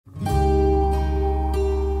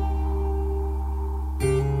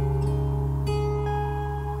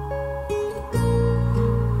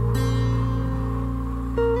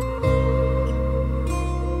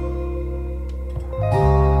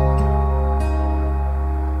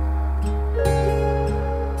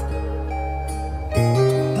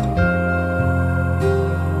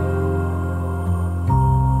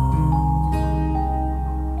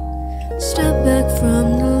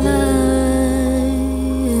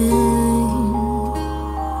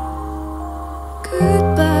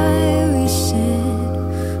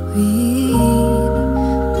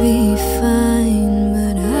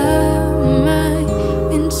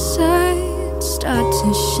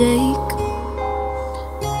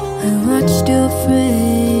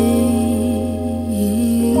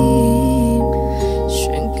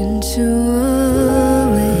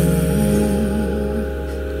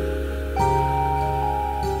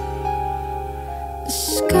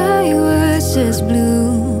sky was as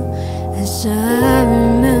blue as I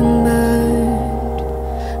remembered.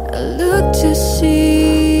 I looked to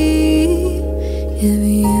see if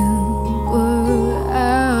you were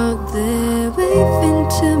out there waving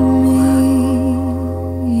to me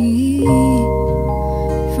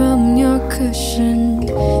from your cushioned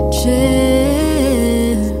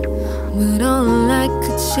chair, but all I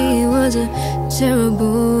could see was a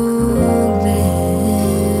terrible glare.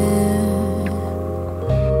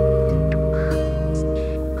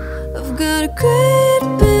 I've got a great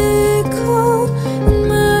big hole in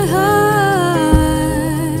my heart,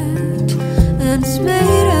 and it's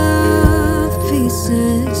made of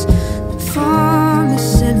pieces that form a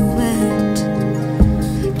silhouette.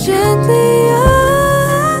 Gently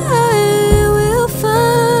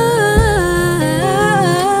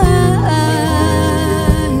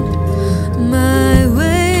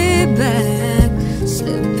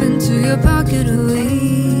pocket we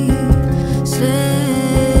slept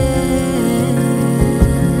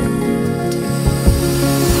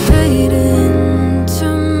straight into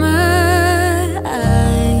my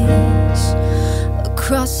eyes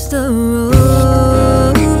across the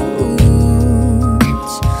roads,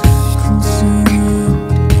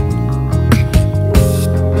 consumed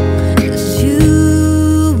as you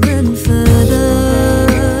went further.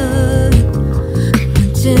 My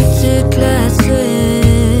tinted glasses,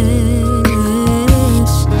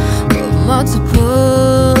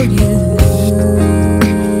 multiple use.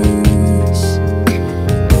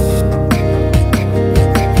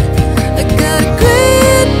 I got a great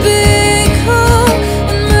big hole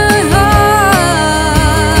in my heart,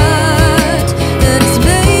 and it's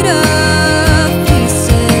made of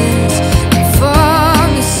pieces that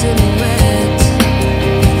form a silhouette.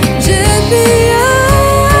 Gently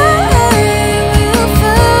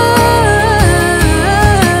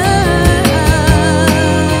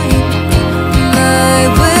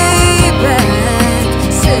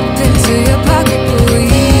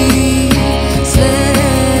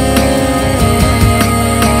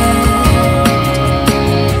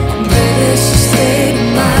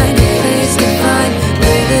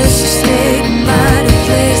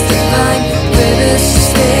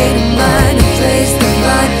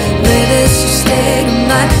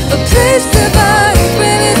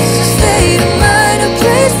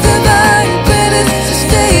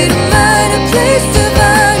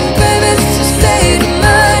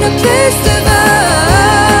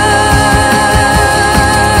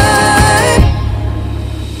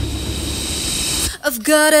I've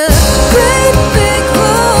got a great big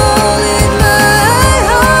hole in my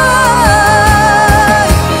heart.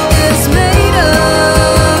 It's made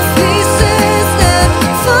of pieces that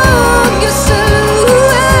form your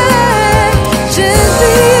silhouette.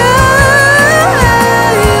 Gently I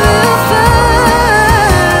will find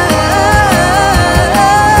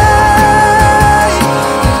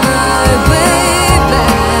my way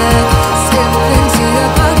back. Slip into your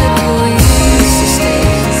pocket, please.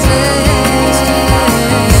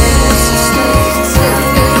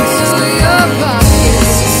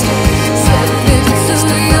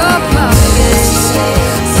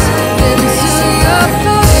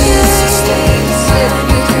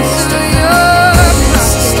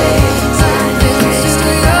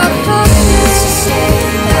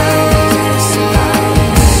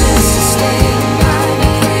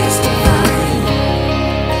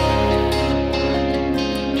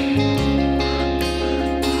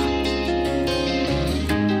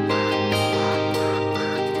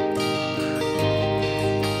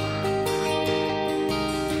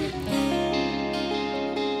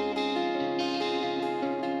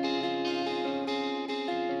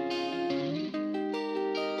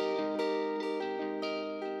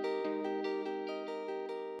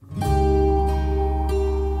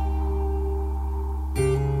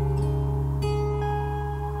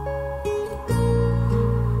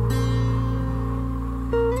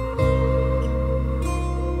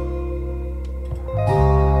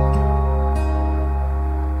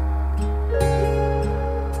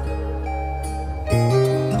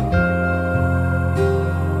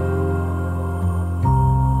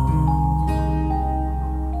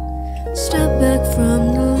 Step back from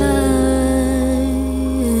the line.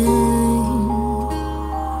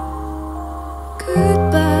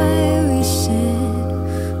 Goodbye, we said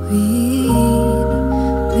we'd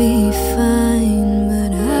be fine,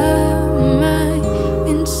 but how my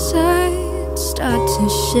inside start to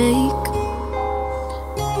shake.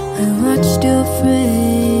 I watched your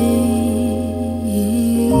frame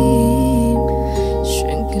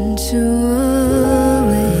shrink into a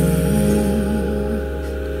wave.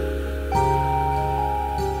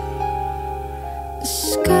 The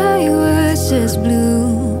sky was as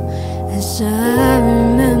blue as I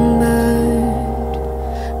remembered.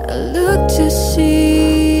 I looked to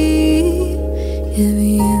see if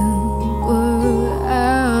you were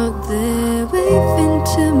out there waving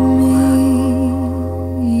to me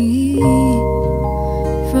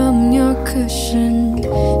from your cushioned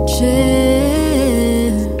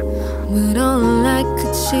chair, but all I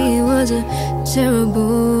could see was a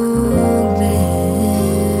terrible glare.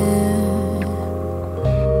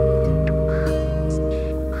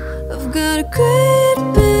 I've got a great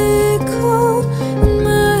big hole in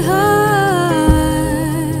my heart,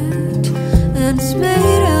 and it's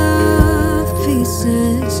made of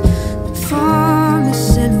pieces that form a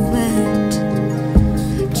silhouette.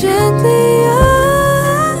 Gently I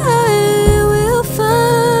will find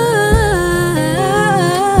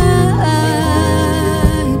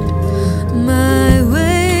my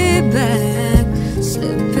way back,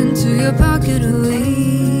 slip into your pocket, we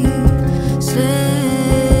slept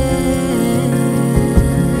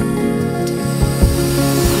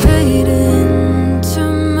straight into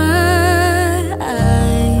my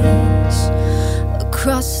eyes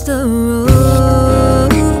across the roads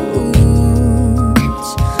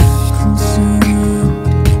consumed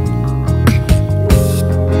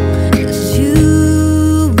as you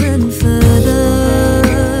went further.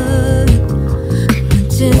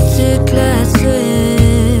 Tinted glasses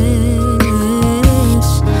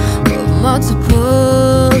of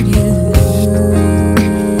multiple use.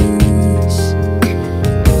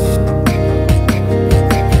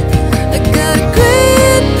 I got a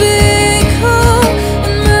great big hole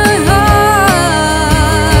in my heart,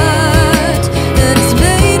 and it's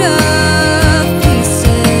made of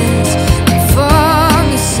pieces that form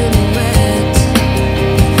a silhouette.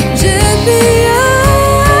 Gently I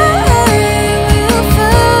will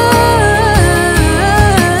find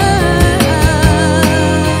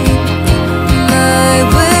my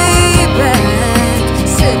way back,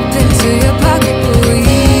 slip into your pocket, we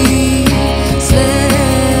slept.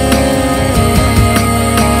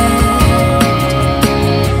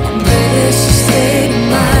 British state of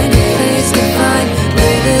mind, a place divine.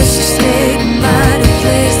 British state of mind, a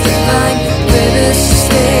place divine. British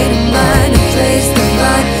state of mind, a place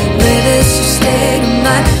divine. British state of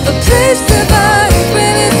mind, a place divine.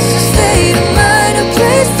 British state of mind, a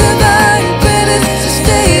place divine. British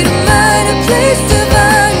state of mind, a place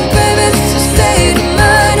divine. British state of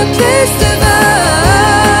mind, a place divine.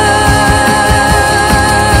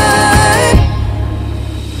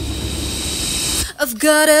 I've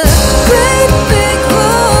got a great big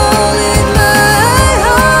hole in my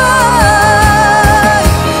heart,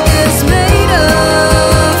 and it's made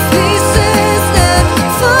of pieces that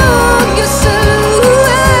form your silhouette.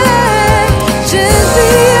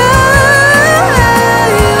 Gently I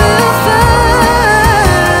will find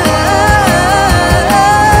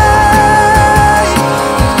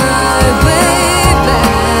my way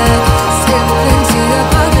back, slip into your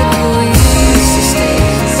pocket, we slept.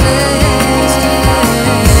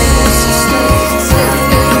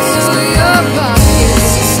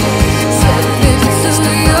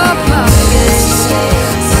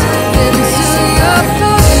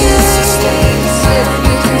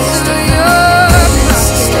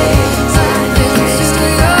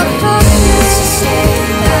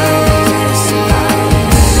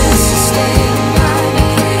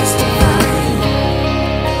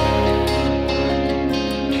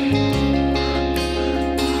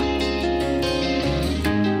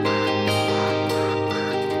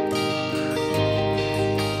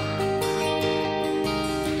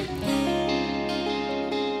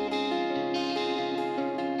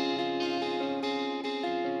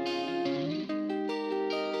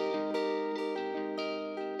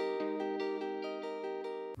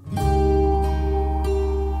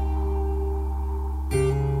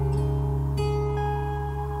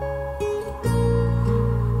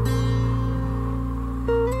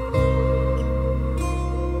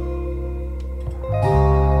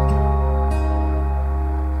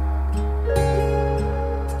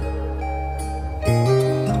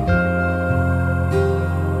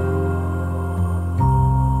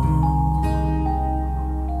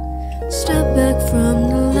 Step back from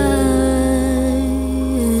the line.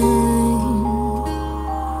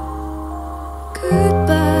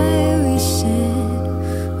 Goodbye, we said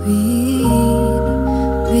we'd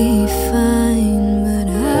be fine, but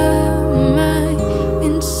how my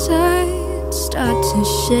inside start to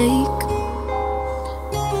shake.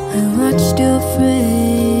 I watched your frame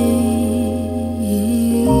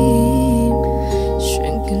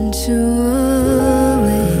shrink into a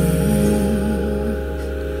wave.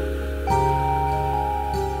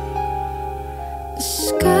 The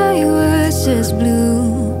sky was face as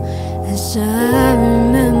blue as I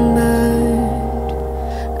remembered.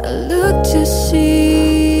 I looked to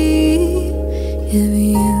see if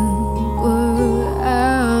you were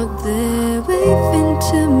out there waving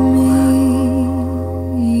to me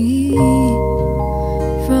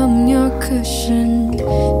from your cushioned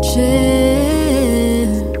chair,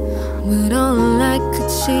 but all I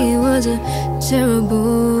could see was a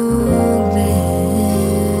terrible glare.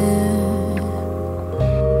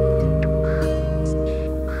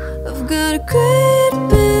 I've got a great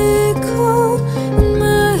big hole in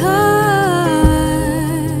my heart,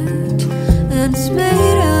 and it's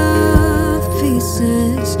made of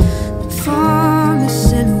pieces that form a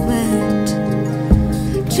silhouette.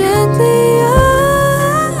 Gently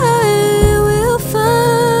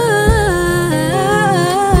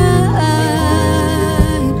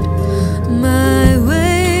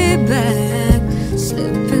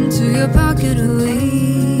your pocket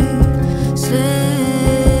away,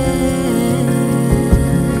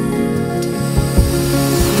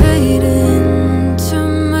 straight into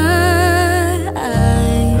my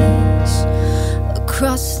eyes,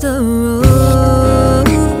 across the roads,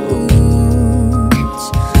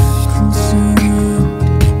 consumed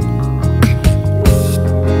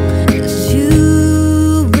as you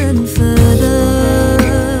went further.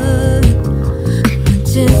 My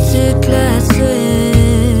tinted glasses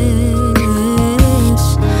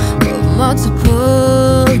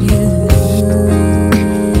multiple you